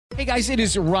Hey guys, it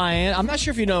is Ryan. I'm not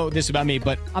sure if you know this about me,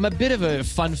 but I'm a bit of a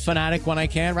fun fanatic when I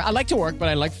can. I like to work, but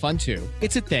I like fun too.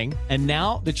 It's a thing. And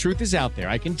now the truth is out there.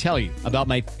 I can tell you about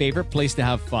my favorite place to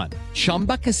have fun.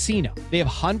 Chumba Casino. They have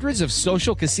hundreds of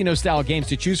social casino style games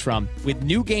to choose from with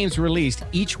new games released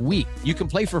each week. You can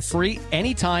play for free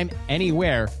anytime,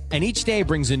 anywhere. And each day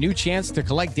brings a new chance to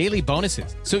collect daily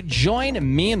bonuses. So join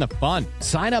me in the fun.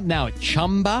 Sign up now at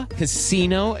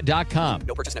ChumbaCasino.com.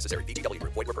 No purchase necessary. VGW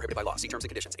Group. Void where prohibited by law. See terms and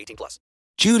conditions. 18+.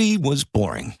 Judy was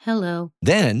boring. Hello.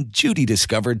 Then Judy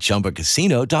discovered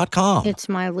ChumbaCasino.com. It's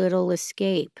my little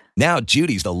escape. Now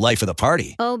Judy's the life of the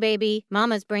party. Oh, baby,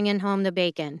 mama's bringing home the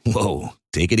bacon. Whoa,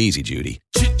 take it easy, Judy.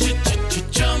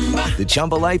 The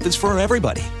Chumba life is for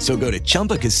everybody. So go to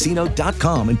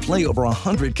ChumbaCasino.com and play over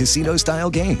 100 casino-style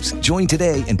games. Join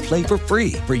today and play for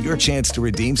free for your chance to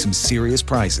redeem some serious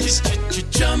prizes.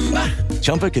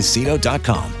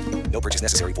 ChumbaCasino.com. No purchase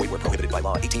necessary. Void where prohibited by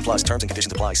law. 18+. Terms and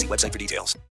conditions apply. See website for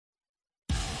details.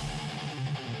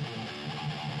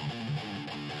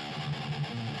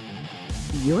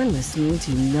 You're listening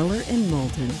to Miller and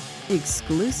Moulton,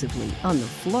 exclusively on the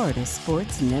Florida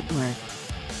Sports Network.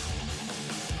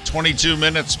 22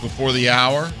 minutes before the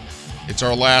hour. It's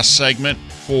our last segment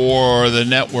for the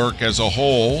network as a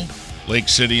whole. Lake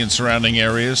City and surrounding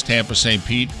areas, Tampa, St.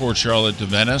 Pete, Port Charlotte to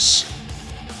Venice.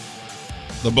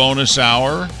 The bonus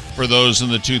hour for those in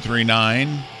the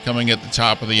 239 coming at the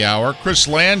top of the hour. Chris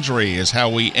Landry is how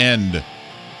we end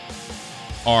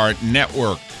our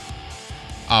network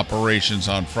operations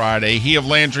on Friday. He of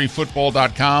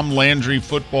LandryFootball.com,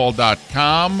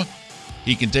 LandryFootball.com.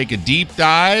 He can take a deep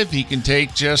dive. He can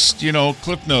take just,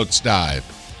 Cliff Notes dive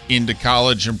into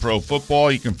college and pro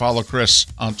football. You can follow Chris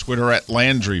on Twitter at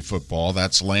Landry Football.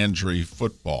 That's Landry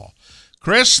Football.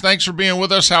 Chris, thanks for being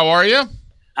with us. How are you?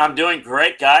 I'm doing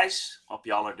great, guys. Hope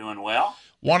y'all are doing well.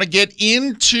 Want to get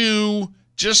into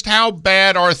just how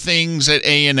bad are things at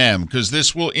A&M, because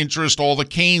this will interest all the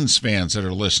Canes fans that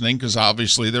are listening, because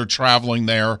obviously they're traveling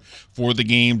there for the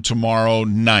game tomorrow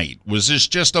night. Was this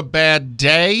just a bad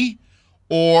day?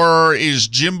 Or is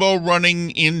Jimbo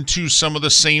running into some of the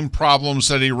same problems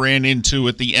that he ran into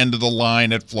at the end of the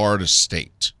line at Florida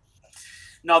State?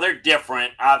 No, they're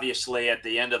different. Obviously, at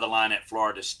the end of the line at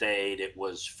Florida State, it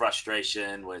was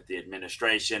frustration with the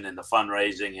administration and the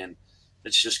fundraising, and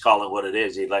let's just call it what it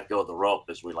is. He let go of the rope,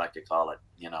 as we like to call it,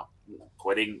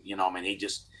 quitting.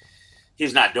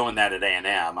 He's not doing that at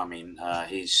A&M.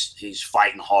 He's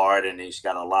fighting hard, and he's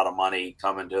got a lot of money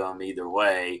coming to him either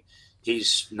way.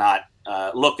 He's not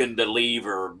looking to leave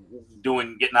or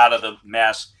getting out of the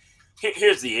mess.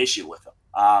 Here's the issue with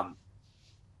him.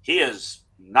 He has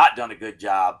not done a good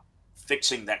job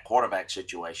fixing that quarterback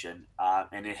situation,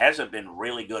 and it hasn't been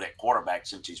really good at quarterback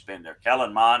since he's been there.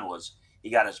 Kellen Mond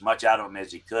he got as much out of him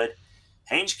as he could.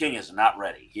 Haynes King is not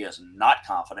ready. He is not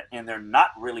confident, and they're not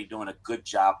really doing a good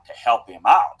job to help him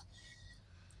out.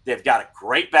 They've got a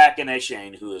great back in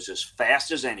Eshane who is as fast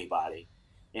as anybody.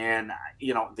 And,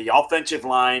 the offensive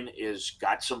line is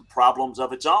got some problems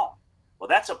of its own. Well,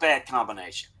 that's a bad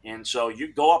combination. And so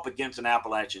you go up against an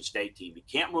Appalachian State team. You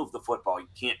can't move the football. You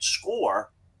can't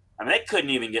score. They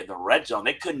couldn't even get in the red zone.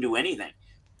 They couldn't do anything.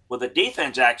 Well, the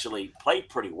defense actually played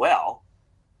pretty well,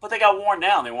 but they got worn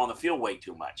down. They were on the field way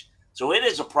too much. So it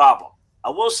is a problem. I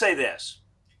will say this.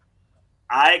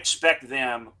 I expect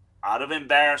them, out of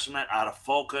embarrassment, out of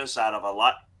focus, out of a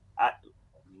lot –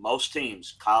 most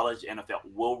teams, college, NFL,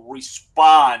 will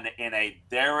respond in a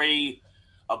very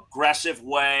aggressive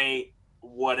way.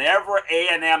 Whatever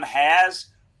A&M has,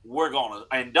 we're going to,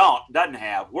 and doesn't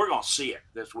have, we're going to see it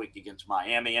this week against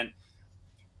Miami. And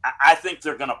I think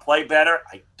they're going to play better.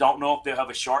 I don't know if they'll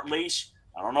have a short leash.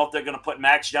 I don't know if they're going to put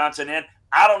Max Johnson in.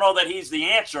 I don't know that he's the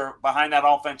answer behind that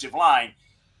offensive line,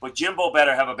 but Jimbo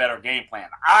better have a better game plan.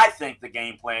 I think the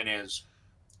game plan is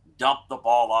dump the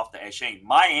ball off to Eshane.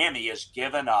 Miami has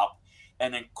given up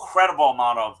an incredible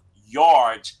amount of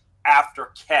yards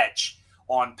after catch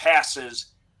on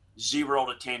passes 0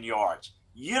 to 10 yards.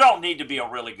 You don't need to be a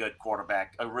really good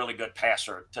quarterback, a really good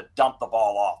passer to dump the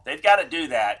ball off. They've got to do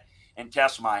that and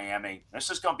test Miami.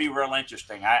 This is going to be real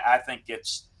interesting. I think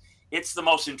it's the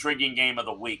most intriguing game of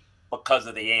the week because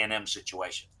of the A&M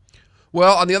situation.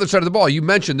 Well, on the other side of the ball, you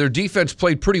mentioned their defense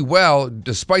played pretty well,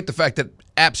 despite the fact that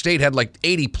App State had like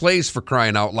 80 plays for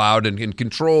crying out loud and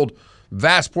controlled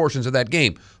vast portions of that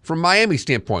game. From Miami's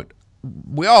standpoint,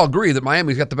 we all agree that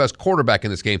Miami's got the best quarterback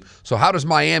in this game. So how does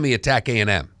Miami attack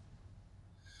A&M?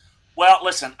 Well,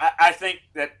 listen, I think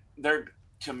that they're,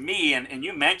 to me, and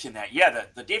you mentioned that,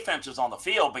 the defense is on the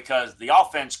field because the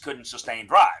offense couldn't sustain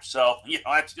drives. So,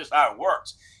 that's just how it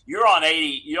works. You're on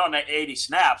 80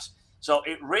 snaps. So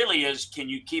it really is, can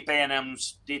you keep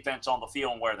A&M's defense on the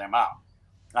field and wear them out?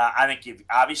 I think you've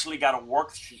obviously got to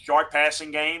work short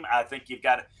passing game. I think you've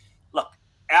got to – look,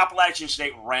 Appalachian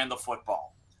State ran the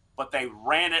football, but they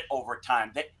ran it over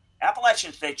time.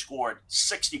 Appalachian State scored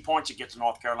 60 points against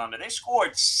North Carolina. They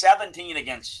scored 17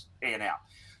 against A&M.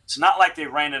 It's not like they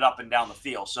ran it up and down the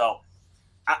field. So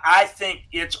I think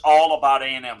it's all about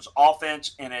A&M's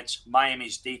offense and it's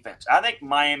Miami's defense. I think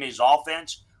Miami's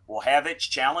offense will have its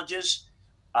challenges,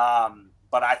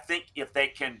 but I think if they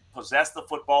can possess the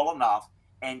football enough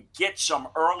and get some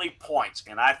early points,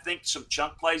 and I think some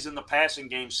chunk plays in the passing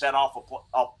game set off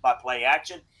by play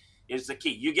action is the key.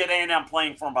 You get A&M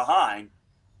playing from behind,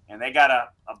 and they got to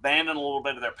abandon a little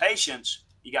bit of their patience,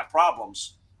 you got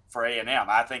problems for A&M.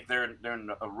 I think they're in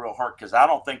a real hurt because I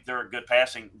don't think they're a good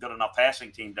enough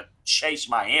passing team to chase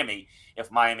Miami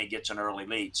if Miami gets an early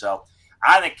lead. So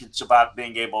I think it's about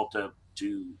being able to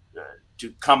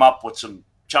come up with some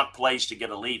chunk plays to get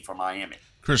a lead for Miami.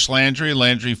 Chris Landry,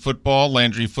 Landry Football,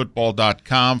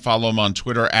 LandryFootball.com. Follow him on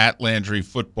Twitter at Landry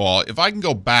Football. If I can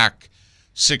go back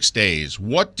 6 days,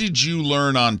 what did you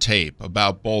learn on tape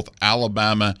about both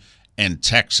Alabama and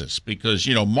Texas? Because,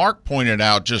 Mark pointed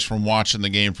out just from watching the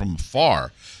game from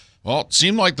afar, well, it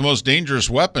seemed like the most dangerous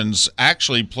weapons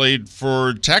actually played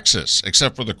for Texas,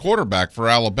 except for the quarterback for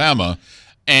Alabama.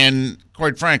 And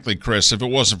quite frankly, Chris, if it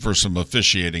wasn't for some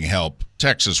officiating help,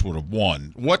 Texas would have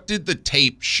won. What did the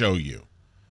tape show you?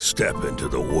 Step into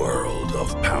the world of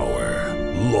power,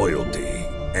 loyalty,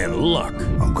 and luck.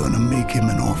 I'm going to make him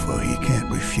an offer he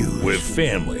can't refuse. With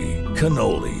family,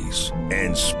 cannolis,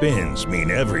 and spins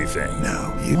mean everything.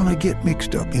 Now, you want to get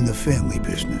mixed up in the family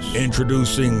business.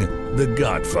 Introducing The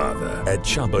Godfather at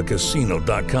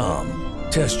ChumbaCasino.com.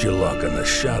 Test your luck in the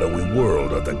shadowy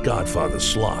world of The Godfather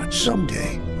slot.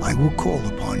 Someday, I will call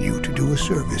upon you to do a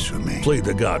service for me. Play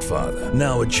The Godfather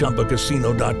now at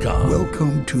ChumbaCasino.com.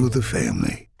 Welcome to the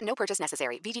family. No purchase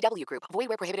necessary. VGW Group. Void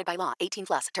where prohibited by law.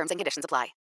 18+. Terms and conditions apply.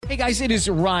 Hey guys, it is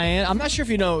Ryan. I'm not sure if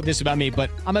you know this about me,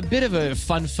 but I'm a bit of a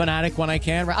fun fanatic when I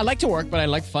can. I like to work, but I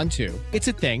like fun too. It's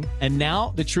a thing. And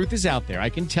now the truth is out there. I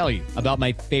can tell you about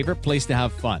my favorite place to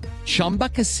have fun. Chumba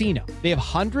Casino. They have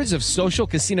hundreds of social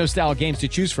casino style games to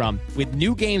choose from with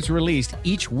new games released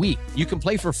each week. You can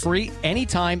play for free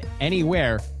anytime,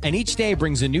 anywhere. And each day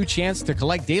brings a new chance to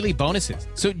collect daily bonuses.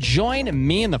 So join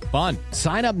me in the fun.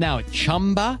 Sign up now at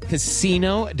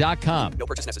ChumbaCasino.com. No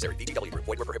purchase necessary. VGW Group.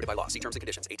 Void where prohibited by law. See terms and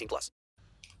conditions. 18+.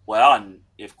 Well, and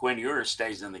if Quinn Ewers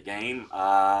stays in the game,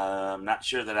 I'm not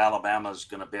sure that Alabama's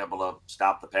going to be able to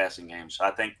stop the passing game. So I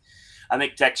think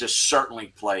Texas certainly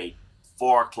played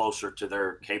far closer to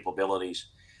their capabilities.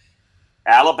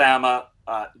 Alabama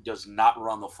did not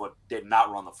run the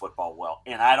football well,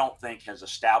 and I don't think has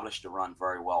established a run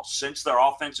very well. Since their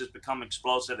offense has become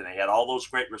explosive and they had all those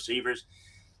great receivers,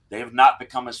 they have not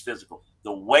become as physical.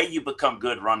 The way you become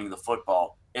good running the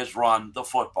football is run the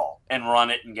football and run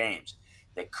it in games.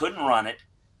 They couldn't run it.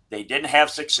 They didn't have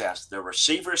success. Their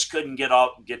receivers couldn't get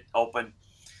open,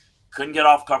 couldn't get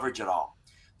off coverage at all.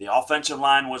 The offensive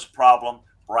line was a problem.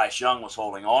 Bryce Young was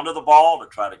holding on to the ball to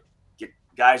try to get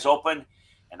guys open,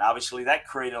 and obviously that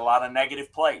created a lot of negative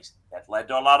plays. That led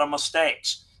to a lot of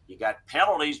mistakes. You got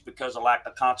penalties because of lack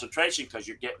of concentration because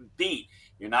you're getting beat.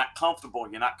 You're not comfortable.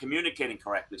 You're not communicating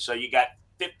correctly. So you got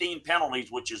 15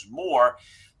 penalties, which is more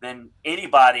than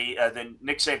anybody than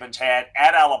Nick Saban's had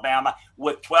at Alabama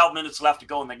with 12 minutes left to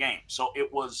go in the game. So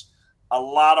it was a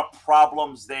lot of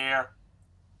problems there.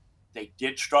 They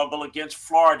did struggle against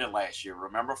Florida last year.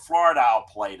 Remember, Florida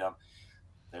outplayed them.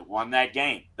 They won that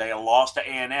game. They lost to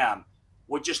A&M.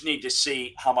 We just need to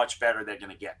see how much better they're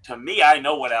going to get. To me, I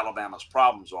know what Alabama's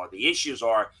problems are. The issues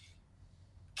are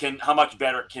how much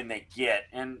better can they get?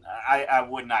 And I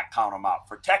would not count them out.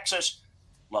 For Texas,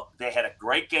 look, they had a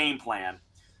great game plan.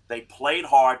 They played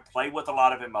hard, played with a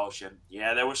lot of emotion.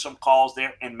 Yeah, there were some calls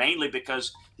there, and mainly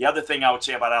because the other thing I would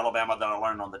say about Alabama that I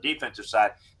learned on the defensive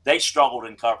side, they struggled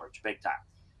in coverage big time.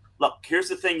 Look, here's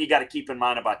the thing you got to keep in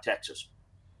mind about Texas.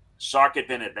 Sark had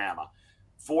been at Bama.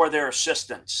 For their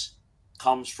assistance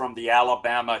comes from the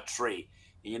Alabama tree.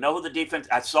 You know who the defense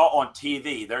 – I saw on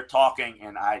TV, they're talking,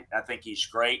 and I think he's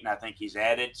great, and I think he's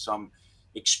added some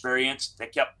experience. They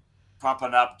kept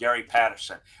pumping up Gary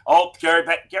Patterson. Oh, Gary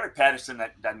Patterson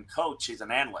that doesn't coach, he's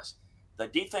an analyst. The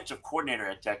defensive coordinator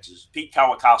at Texas, Pete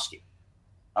Kawakowski.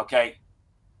 Okay?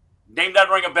 Name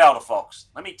doesn't ring a bell to folks.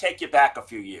 Let me take you back a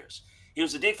few years. He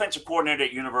was the defensive coordinator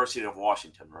at University of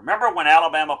Washington. Remember when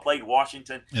Alabama played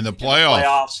Washington in the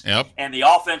playoffs? Yep. And the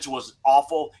offense was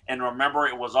awful. And remember,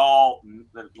 it was all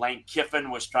Lane Kiffin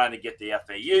was trying to get the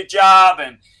FAU job,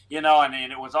 and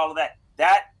it was all of that.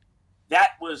 That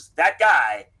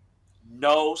guy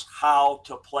knows how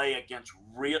to play against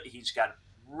he's got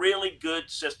really good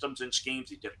systems and schemes.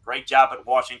 He did a great job at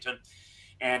Washington,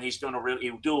 and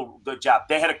he'll do a good job.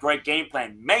 They had a great game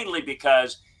plan, mainly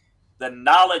because the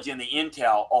knowledge and the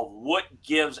intel of what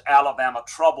gives Alabama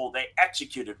trouble, they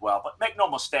executed well. But make no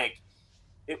mistake,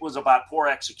 it was about poor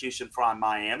execution from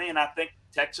Miami, and I think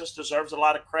Texas deserves a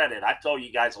lot of credit. I told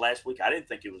you guys last week I didn't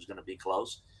think it was going to be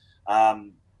close.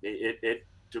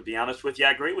 To be honest with you,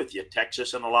 I agree with you.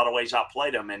 Texas, in a lot of ways,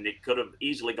 outplayed them, and it could have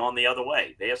easily gone the other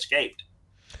way. They escaped.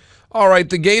 All right,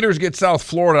 the Gators get South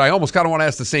Florida. I almost kind of want to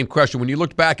ask the same question. When you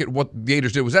looked back at what the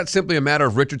Gators did, was that simply a matter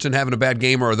of Richardson having a bad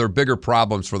game, or are there bigger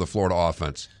problems for the Florida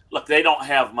offense? Look, they don't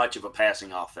have much of a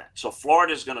passing offense. So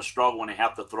Florida's going to struggle when they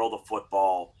have to throw the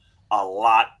football a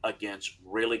lot against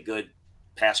really good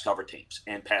pass cover teams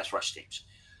and pass rush teams.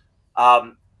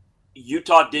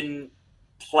 Utah didn't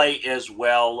play as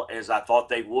well as I thought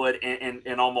they would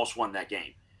and almost won that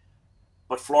game.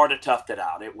 But Florida toughed it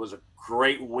out. It was a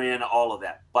great win, all of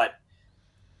that. But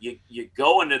you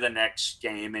go into the next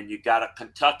game and you got a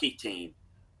Kentucky team,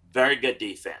 very good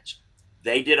defense.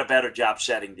 They did a better job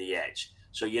setting the edge.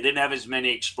 So you didn't have as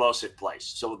many explosive plays.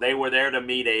 So they were there to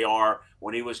meet AR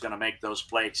when he was going to make those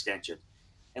play extensions.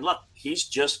 And look, he's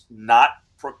just not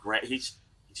he's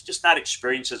just not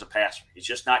experienced as a passer. He's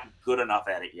just not good enough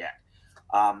at it yet.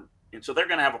 And so they're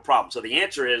going to have a problem. So the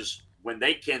answer is, when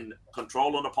they can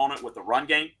control an opponent with the run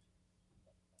game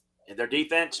and their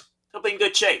defense, they'll be in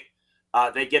good shape.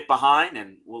 They get behind,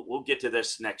 and we'll get to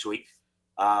this next week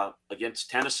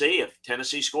against Tennessee. If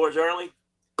Tennessee scores early,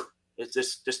 it's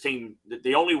this team.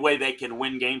 The only way they can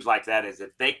win games like that is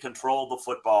if they control the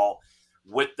football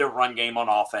with their run game on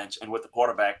offense and with the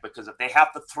quarterback, because if they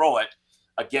have to throw it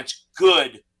against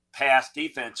good pass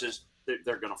defenses,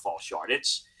 they're going to fall short.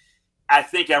 I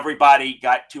think everybody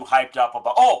got too hyped up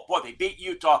about, oh, boy, they beat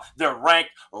Utah. They're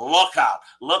ranked. Look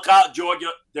out,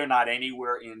 Georgia. They're not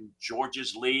anywhere in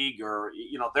Georgia's league, or,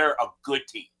 they're a good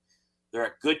team. They're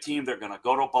a good team. They're going to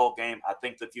go to a bowl game. I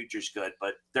think the future's good,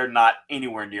 but they're not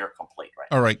anywhere near complete right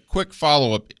now. All right, quick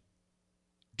follow-up.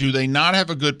 Do they not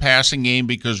have a good passing game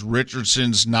because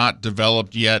Richardson's not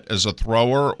developed yet as a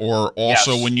thrower, or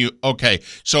also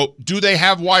yes. So do they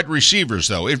have wide receivers,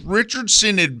 though? If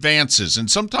Richardson advances,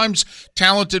 and sometimes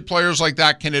talented players like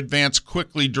that can advance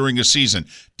quickly during a season,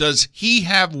 does he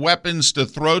have weapons to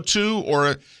throw to,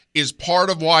 or is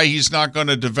part of why he's not going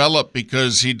to develop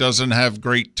because he doesn't have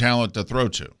great talent to throw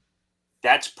to?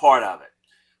 That's part of it,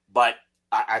 but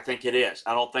I think it is.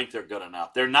 I don't think they're good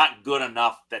enough. They're not good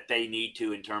enough that they need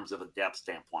to in terms of a depth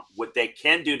standpoint. What they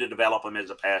can do to develop him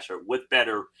as a passer with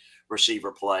better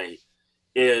receiver play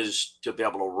is to be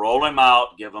able to roll him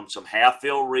out, give him some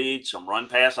half-field reads, some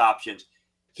run-pass options.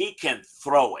 He can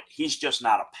throw it. He's just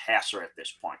not a passer at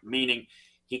this point, meaning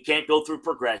he can't go through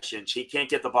progressions. He can't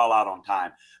get the ball out on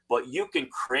time. But you can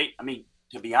create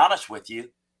 – to be honest with you,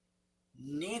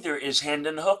 neither is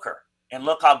Hendon Hooker. And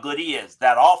look how good he is.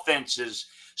 That offense is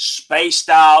spaced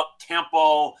out,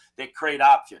 tempo. They create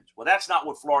options. Well, that's not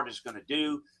what Florida's going to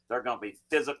do. They're going to be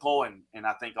physical and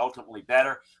I think ultimately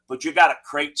better. But you got to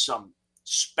create some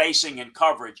spacing and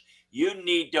coverage. You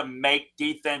need to make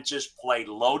defenses play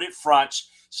loaded fronts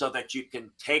so that you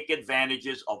can take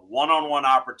advantages of one-on-one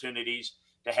opportunities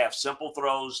to have simple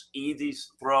throws, easy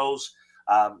throws,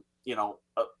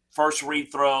 first read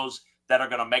throws that are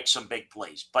going to make some big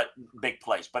plays. But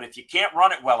if you can't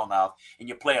run it well enough and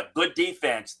you play a good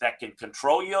defense that can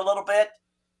control you a little bit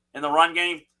in the run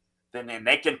game, then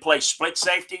they can play split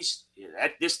safeties.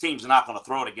 This team's not going to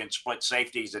throw it against split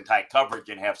safeties and tight coverage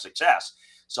and have success.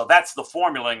 So that's the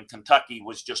formula, and Kentucky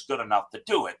was just good enough to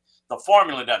do it. The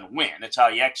formula doesn't win. It's how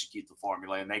you execute the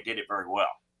formula, and they did it very well.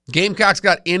 Gamecocks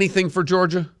got anything for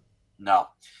Georgia? No,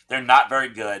 they're not very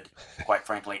good, quite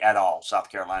frankly, at all, South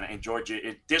Carolina. And Georgia,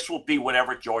 this will be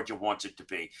whatever Georgia wants it to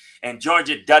be. And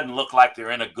Georgia doesn't look like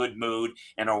they're in a good mood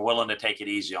and are willing to take it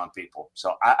easy on people.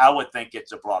 So I would think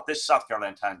it's a blowout. The South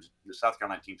Carolina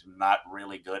team's not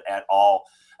really good at all.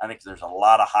 I think there's a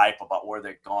lot of hype about where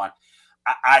they're going.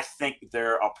 I think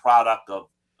they're a product of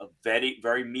a very,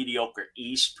 very mediocre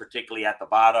East, particularly at the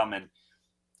bottom. And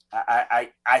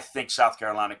I think South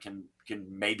Carolina can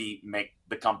maybe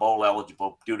become bowl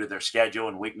eligible due to their schedule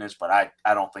and weakness, but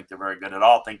I don't think they're very good at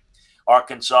all. I think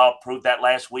Arkansas proved that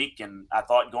last week, and I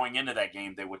thought going into that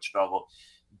game they would struggle.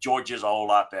 Georgia's a whole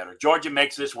lot better. Georgia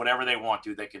makes this whatever they want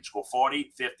to. They can score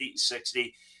 40, 50,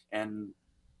 60, and,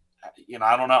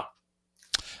 I don't know.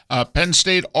 Penn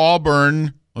State,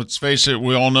 Auburn. Let's face it,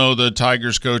 we all know the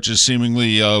Tigers coach is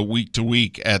seemingly week to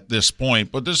week at this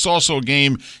point, but this is also a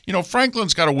game,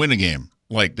 Franklin's got to win a game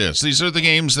like this. These are the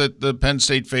games that the Penn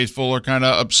State faithful are kind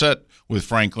of upset with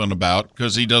Franklin about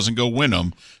because he doesn't go win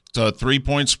them. It's a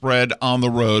 3-point spread on the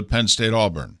road, Penn State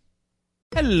Auburn.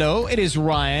 Hello, it is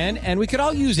Ryan, and we could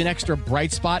all use an extra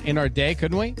bright spot in our day,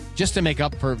 couldn't we? Just to make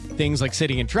up for things like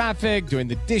sitting in traffic, doing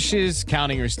the dishes,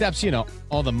 counting your steps,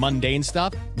 all the mundane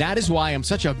stuff. That is why I'm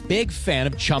such a big fan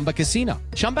of Chumba Casino.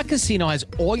 Chumba Casino has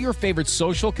all your favorite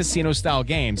social casino-style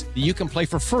games that you can play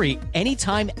for free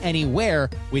anytime, anywhere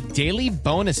with daily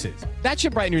bonuses. That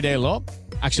should brighten your day a little.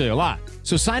 Actually, a lot.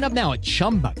 So sign up now at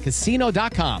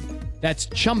ChumbaCasino.com. That's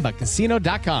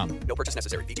ChumbaCasino.com. No purchase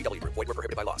necessary. VGW Group. Void where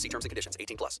prohibited by law. See terms and conditions.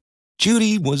 18+.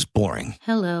 Judy was boring.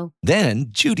 Hello. Then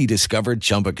Judy discovered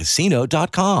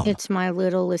ChumbaCasino.com. It's my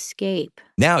little escape.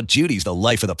 Now Judy's the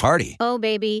life of the party. Oh,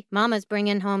 baby, mama's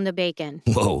bringing home the bacon.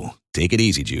 Whoa, take it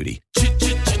easy, Judy.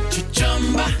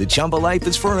 The Chumba life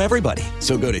is for everybody.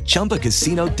 So go to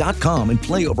ChumbaCasino.com and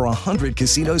play over 100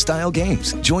 casino-style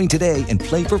games. Join today and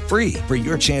play for free for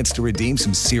your chance to redeem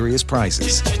some serious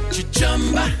prizes.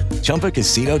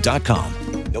 ChumbaCasino.com.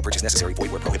 No purchase necessary.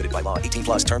 Void where prohibited by law.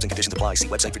 18+. Terms and conditions apply. See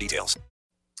website for details.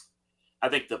 I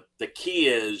think the key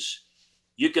is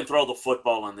you can throw the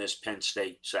football in this Penn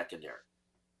State secondary.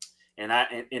 And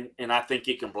I think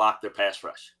you can block their pass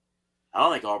rush. I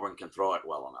don't think Auburn can throw it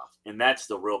well enough, and that's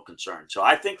the real concern. So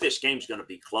I think this game's going to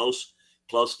be close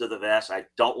to the vest. I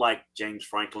don't like James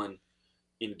Franklin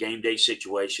in game day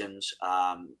situations.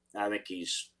 I think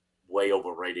he's way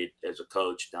overrated as a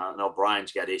coach. I know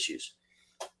Brian's got issues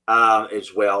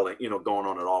as well, going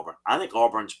on at Auburn. I think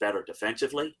Auburn's better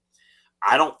defensively.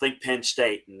 I don't think Penn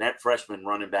State and that freshman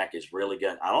running back is really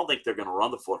good. I don't think they're going to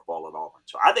run the football at Auburn.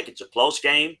 So I think it's a close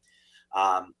game.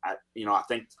 I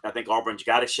think Auburn's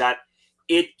got a shot.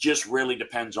 It just really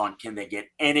depends on, can they get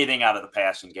anything out of the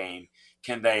passing game?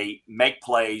 Can they make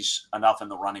plays enough in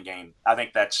the running game? I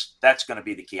think that's going to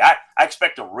be the key. I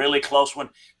expect a really close one.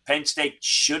 Penn State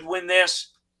should win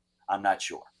this. I'm not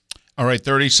sure. All right,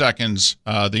 30 seconds.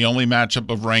 The only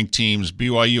matchup of ranked teams,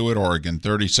 BYU at Oregon,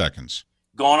 30 seconds.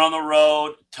 Going on the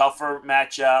road, tougher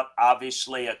matchup.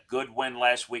 Obviously, a good win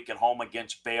last week at home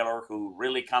against Baylor, who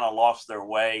really kind of lost their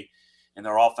way in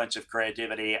their offensive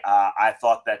creativity. I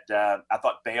thought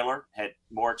Baylor had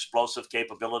more explosive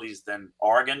capabilities than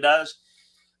Oregon does.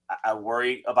 I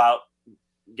worry about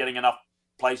getting enough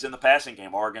plays in the passing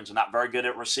game. Oregon's not very good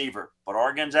at receiver, but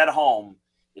Oregon's at home.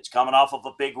 It's coming off of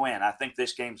a big win. I think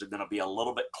this game's going to be a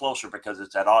little bit closer because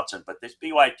it's at Autzen, but this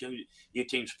BYU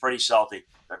team's pretty salty.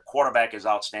 Their quarterback is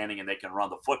outstanding, and they can run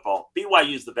the football.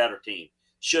 BYU's the better team.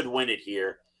 Should win it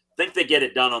here. Think they get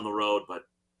it done on the road, but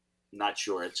not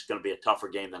sure. It's going to be a tougher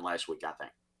game than last week, I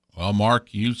think. Well,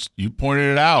 Mark, you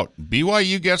pointed it out.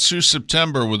 BYU gets through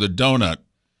September with a donut.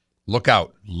 Look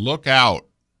out. Look out.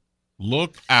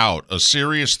 Look out. A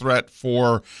serious threat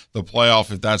for the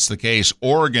playoff if that's the case.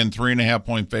 Oregon,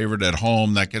 3.5-point favorite at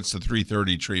home. That gets the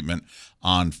 3:30 treatment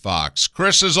on Fox.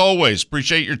 Chris, as always,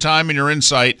 appreciate your time and your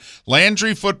insight.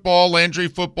 Landry Football,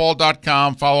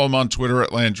 LandryFootball.com. Follow him on Twitter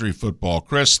at Landry Football.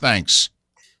 Chris, thanks.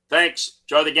 Thanks.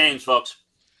 Enjoy the games, folks.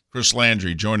 Chris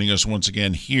Landry joining us once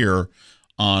again here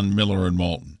on Miller and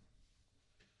Moulton.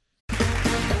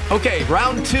 Okay,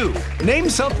 round two. Name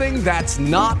something that's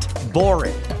not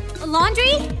boring. A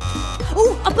laundry?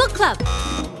 Ooh, a book club.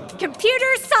 Computer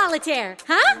solitaire,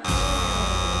 huh?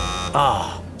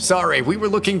 Ah, sorry, we were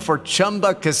looking for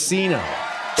Chumba Casino.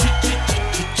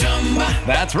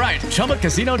 That's right,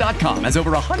 ChumbaCasino.com has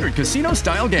over 100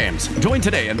 casino-style games. Join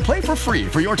today and play for free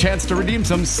for your chance to redeem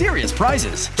some serious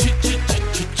prizes.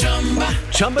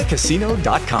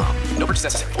 ChumbaCasino.com. No purchase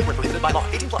necessary. Void where prohibited by law.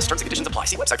 18+. Terms and conditions apply.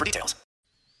 See website for details.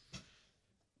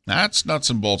 That's nuts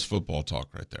and bolts football talk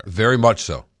right there. Very much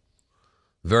so.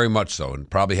 Very much so. And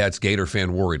probably had Gator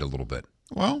fan worried a little bit.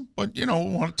 Well, but, we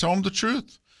want to tell them the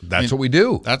truth. That's what we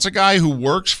do. That's a guy who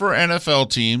works for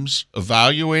NFL teams,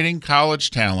 evaluating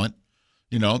college talent.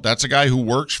 That's a guy who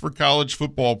works for college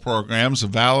football programs,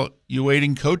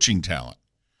 evaluating coaching talent.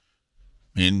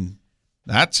 I mean,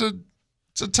 it's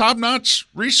a top-notch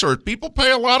research. People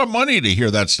pay a lot of money to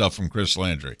hear that stuff from Chris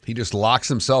Landry. He just locks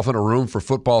himself in a room for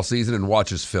football season and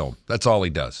watches film. That's all he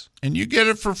does. And you get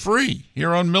it for free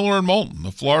here on Miller and Moulton,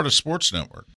 the Florida Sports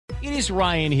Network. It is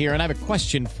Ryan here, and I have a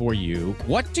question for you.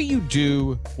 What do you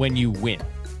do when you win?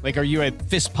 Like, are you a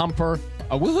fist pumper,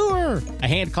 a woohooer, a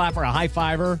hand clapper, a high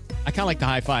fiver? I kind of like the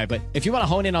high five, but if you want to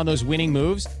hone in on those winning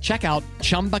moves, check out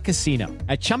Chumba Casino.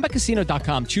 At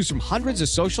ChumbaCasino.com, choose from hundreds of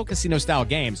social casino-style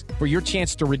games for your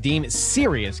chance to redeem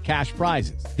serious cash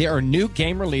prizes. There are new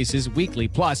game releases weekly,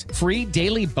 plus free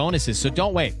daily bonuses, so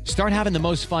don't wait. Start having the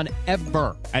most fun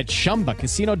ever at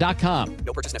ChumbaCasino.com.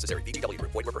 No purchase necessary. VGW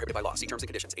Group. Void where prohibited by law. See terms and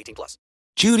conditions. 18+.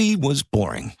 Judy was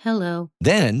boring. Hello.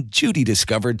 Then Judy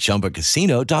discovered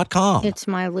ChumbaCasino.com. It's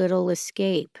my little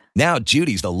escape. Now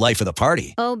Judy's the life of the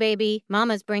party. Oh, baby,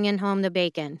 mama's bringing home the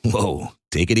bacon. Whoa,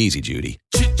 take it easy, Judy.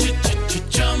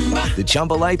 The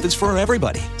Chumba life is for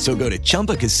everybody. So go to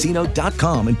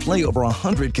ChumbaCasino.com and play over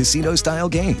 100 casino-style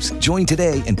games. Join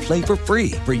today and play for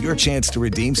free for your chance to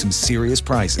redeem some serious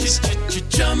prizes.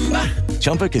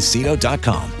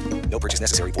 ChumbaCasino.com. No purchase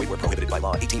necessary. Void where prohibited by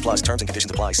law. 18 plus terms and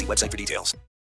conditions apply. See website for details.